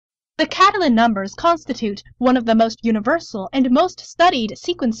The Catalan numbers constitute one of the most universal and most studied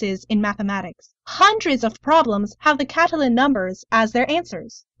sequences in mathematics. Hundreds of problems have the Catalan numbers as their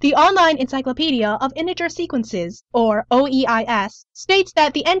answers. The Online Encyclopedia of Integer Sequences, or OEIS, states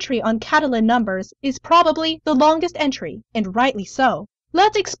that the entry on Catalan numbers is probably the longest entry, and rightly so.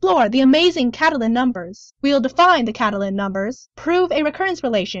 Let's explore the amazing Catalan numbers. We'll define the Catalan numbers, prove a recurrence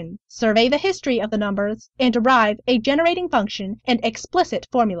relation, survey the history of the numbers, and derive a generating function and explicit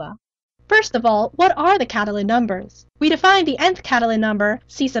formula. First of all, what are the Catalan numbers? We define the nth Catalan number,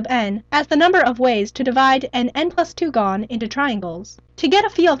 C sub n, as the number of ways to divide an n+2 into triangles. To get a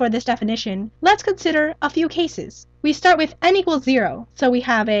feel for this definition, let's consider a few cases. We start with n equals 0, so we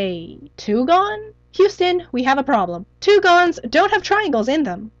have a 2-gon? Houston, we have a problem. 2-gons don't have triangles in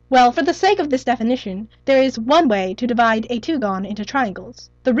them. Well, for the sake of this definition, there is one way to divide a 2-gon into triangles.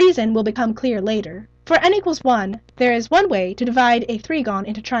 The reason will become clear later. For n equals 1, there is one way to divide a 3-gon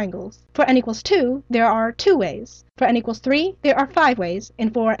into triangles. For n equals 2, there are 2 ways. For n equals 3, there are 5 ways.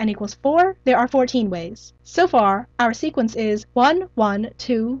 And for n equals 4, there are 14 ways. So far, our sequence is 1, 1,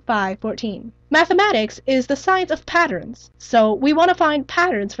 2, 5, 14. Mathematics is the science of patterns, so we want to find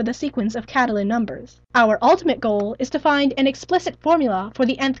patterns for the sequence of Catalan numbers. Our ultimate goal is to find an explicit formula for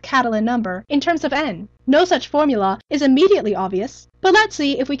the nth Catalan number in terms of n. No such formula is immediately obvious, but let's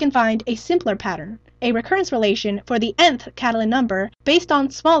see if we can find a simpler pattern, a recurrence relation for the nth Catalan number based on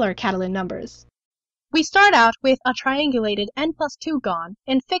smaller Catalan numbers. We start out with a triangulated n+2 gon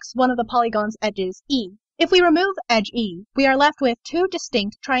and fix one of the polygon's edges, E. If we remove edge E, we are left with two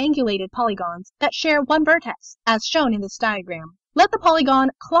distinct triangulated polygons that share one vertex, as shown in this diagram. Let the polygon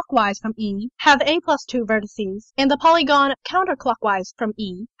clockwise from E have a+2 vertices, and the polygon counterclockwise from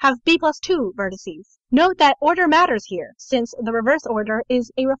E have b+2 vertices. Note that order matters here, since the reverse order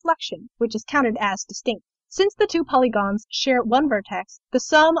is a reflection, which is counted as distinct. Since the two polygons share one vertex, the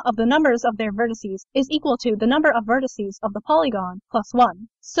sum of the numbers of their vertices is equal to the number of vertices of the polygon plus 1.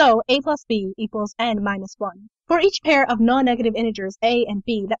 So a plus b equals n minus 1. For each pair of non-negative integers a and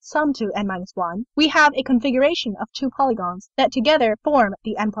b that sum to n minus 1, we have a configuration of two polygons that together form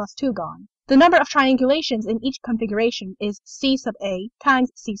the n+2 gon. The number of triangulations in each configuration is c sub a times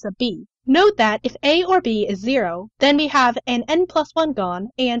c sub b. Note that if a or b is 0, then we have an n+1 gon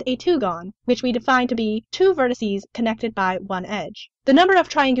and a 2 gon, which we define to be two vertices connected by one edge. The number of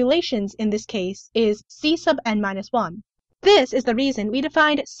triangulations in this case is c sub n minus 1. This is the reason we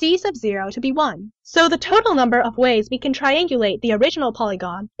defined c sub 0 to be 1. So the total number of ways we can triangulate the original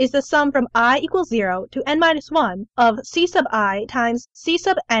polygon is the sum from I equals 0 to n minus 1 of c sub I times c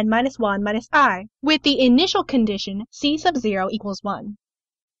sub n minus 1 minus I, with the initial condition c sub 0 equals 1.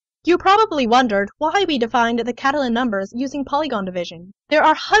 You probably wondered why we defined the Catalan numbers using polygon division. There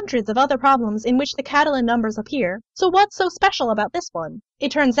are hundreds of other problems in which the Catalan numbers appear, so what's so special about this one?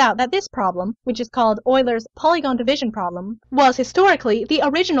 It turns out that this problem, which is called Euler's polygon division problem, was historically the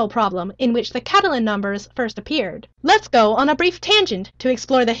original problem in which the Catalan numbers first appeared. Let's go on a brief tangent to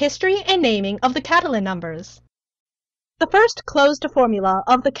explore the history and naming of the Catalan numbers. The first closed formula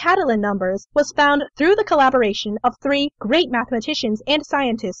of the Catalan numbers was found through the collaboration of three great mathematicians and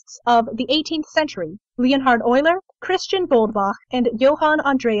scientists of the 18th century, Leonhard Euler, Christian Goldbach, and Johann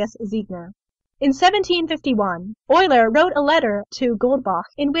Andreas Ziegner. In 1751, Euler wrote a letter to Goldbach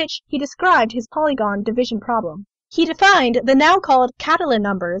in which he described his polygon division problem. He defined the now called Catalan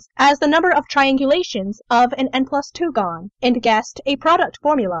numbers as the number of triangulations of an n+2 gon and guessed a product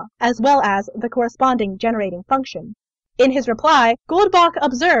formula as well as the corresponding generating function. In his reply, Goldbach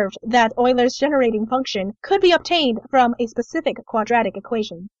observed that Euler's generating function could be obtained from a specific quadratic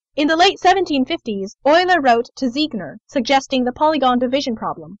equation. In the late 1750s, Euler wrote to Ziegner, suggesting the polygon division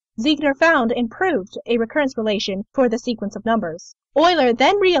problem. Ziegner found and proved a recurrence relation for the sequence of numbers. Euler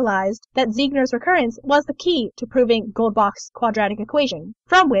then realized that Ziegner's recurrence was the key to proving Goldbach's quadratic equation,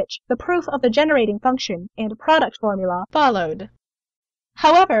 from which the proof of the generating function and product formula followed.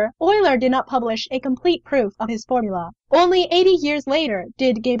 However, Euler did not publish a complete proof of his formula. Only 80 years later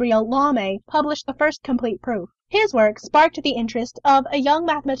did Gabriel Lame publish the first complete proof. His work sparked the interest of a young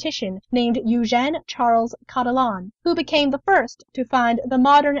mathematician named Eugène Charles Catalan, who became the first to find the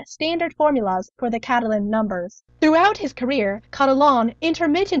modern standard formulas for the Catalan numbers. Throughout his career, Catalan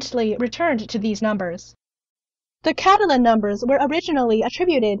intermittently returned to these numbers. The Catalan numbers were originally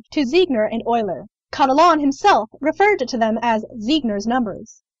attributed to Ziegner and Euler. Catalan himself referred to them as Ziegner's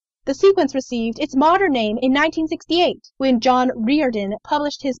numbers. The sequence received its modern name in 1968, when John Reardon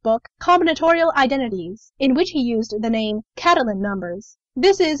published his book Combinatorial Identities, in which he used the name Catalan numbers.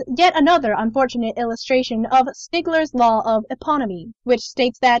 This is yet another unfortunate illustration of Stigler's law of eponymy, which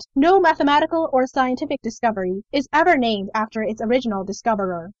states that no mathematical or scientific discovery is ever named after its original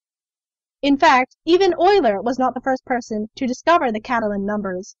discoverer. In fact, even Euler was not the first person to discover the Catalan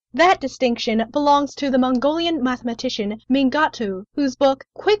numbers. That distinction belongs to the Mongolian mathematician Mingatu, whose book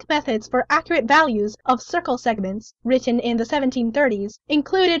Quick Methods for Accurate Values of Circle Segments, written in the 1730s,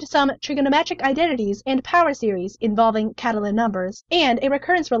 included some trigonometric identities and power series involving Catalan numbers, and a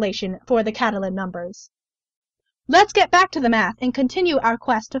recurrence relation for the Catalan numbers. Let's get back to the math and continue our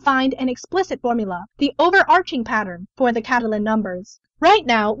quest to find an explicit formula, the overarching pattern for the Catalan numbers. Right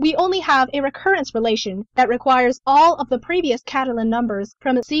now, we only have a recurrence relation that requires all of the previous Catalan numbers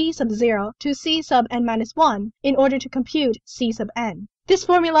from C sub 0 to C sub n minus 1 in order to compute C sub n. This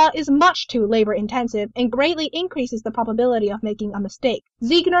formula is much too labor-intensive and greatly increases the probability of making a mistake.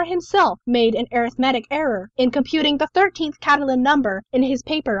 Ziegner himself made an arithmetic error in computing the 13th Catalan number in his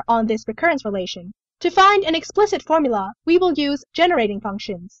paper on this recurrence relation. To find an explicit formula, we will use generating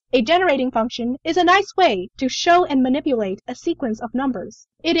functions. A generating function is a nice way to show and manipulate a sequence of numbers.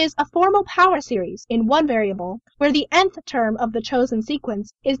 It is a formal power series in one variable, where the nth term of the chosen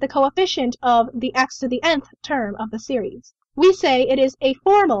sequence is the coefficient of the x to the nth term of the series. We say it is a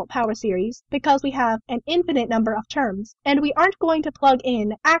formal power series because we have an infinite number of terms, and we aren't going to plug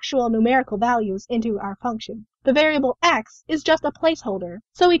in actual numerical values into our function. The variable x is just a placeholder,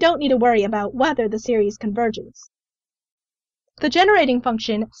 so we don't need to worry about whether the series converges. The generating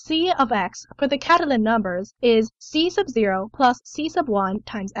function c of x for the Catalan numbers is c sub 0 plus c sub 1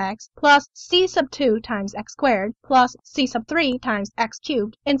 times x plus c sub 2 times x squared plus c sub 3 times x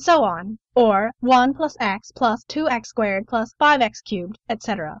cubed, and so on, or 1 plus x plus 2x squared plus 5x cubed,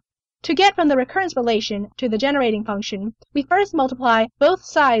 etc. To get from the recurrence relation to the generating function, we first multiply both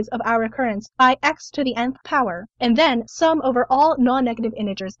sides of our recurrence by x to the nth power, and then sum over all non-negative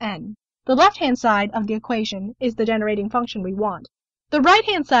integers n. The left-hand side of the equation is the generating function we want. The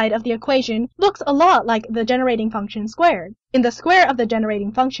right-hand side of the equation looks a lot like the generating function squared. In the square of the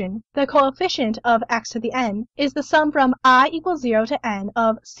generating function, the coefficient of x to the n is the sum from I equals 0 to n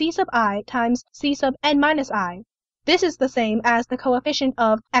of c sub I times c sub n minus I. This is the same as the coefficient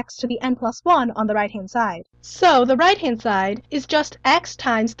of x to the n plus 1 on the right-hand side. So the right-hand side is just x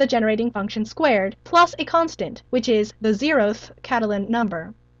times the generating function squared plus a constant, which is the 0th Catalan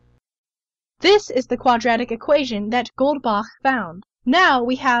number. This is the quadratic equation that Goldbach found. Now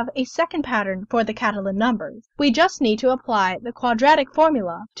we have a second pattern for the Catalan numbers. We just need to apply the quadratic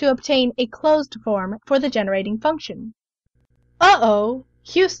formula to obtain a closed form for the generating function. Uh-oh,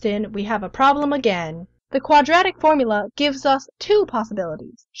 Houston, we have a problem again. The quadratic formula gives us two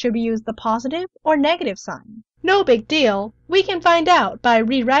possibilities. Should we use the positive or negative sign? No big deal. We can find out by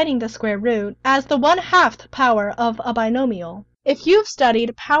rewriting the square root as the 1/2 power of a binomial. If you've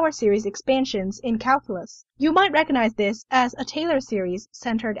studied power series expansions in calculus, you might recognize this as a Taylor series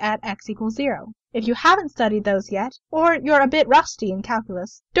centered at x equals 0. If you haven't studied those yet, or you're a bit rusty in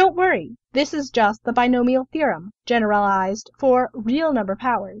calculus, don't worry. This is just the binomial theorem, generalized for real number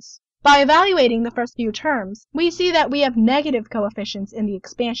powers. By evaluating the first few terms, we see that we have negative coefficients in the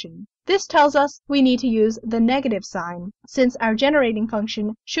expansion. This tells us we need to use the negative sign, since our generating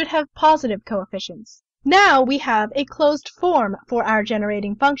function should have positive coefficients. Now we have a closed form for our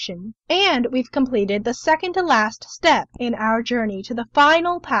generating function, and we've completed the second to last step in our journey to the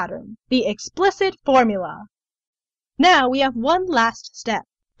final pattern, the explicit formula. Now we have one last step,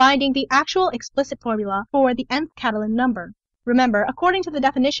 finding the actual explicit formula for the nth Catalan number. Remember, according to the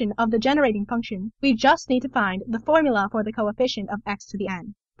definition of the generating function, we just need to find the formula for the coefficient of x to the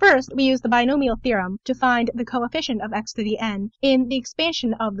n. First, we use the binomial theorem to find the coefficient of x to the n in the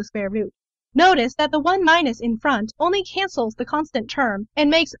expansion of the square root. Notice that the 1 minus in front only cancels the constant term and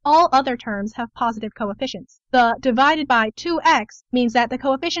makes all other terms have positive coefficients. The divided by 2x means that the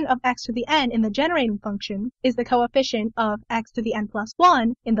coefficient of x to the n in the generating function is the coefficient of x to the n plus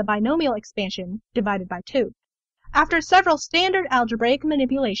 1 in the binomial expansion divided by 2. After several standard algebraic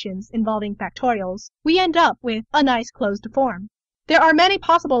manipulations involving factorials, we end up with a nice closed form. There are many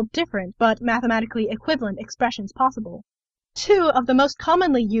possible different but mathematically equivalent expressions possible. Two of the most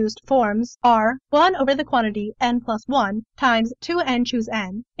commonly used forms are 1 over the quantity n plus 1 times 2n choose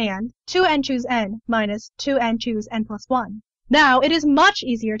n and 2n choose n minus 2n choose n plus 1. Now it is much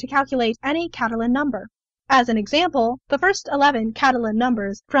easier to calculate any Catalan number. As an example, the first 11 Catalan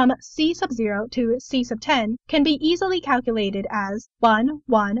numbers from c sub 0 to c sub 10 can be easily calculated as 1,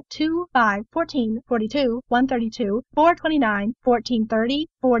 1, 2, 5, 14, 42, 132, 429, 1430,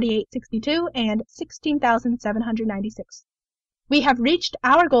 4862, and 16,796. We have reached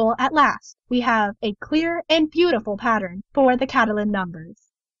our goal at last. We have a clear and beautiful pattern for the Catalan numbers.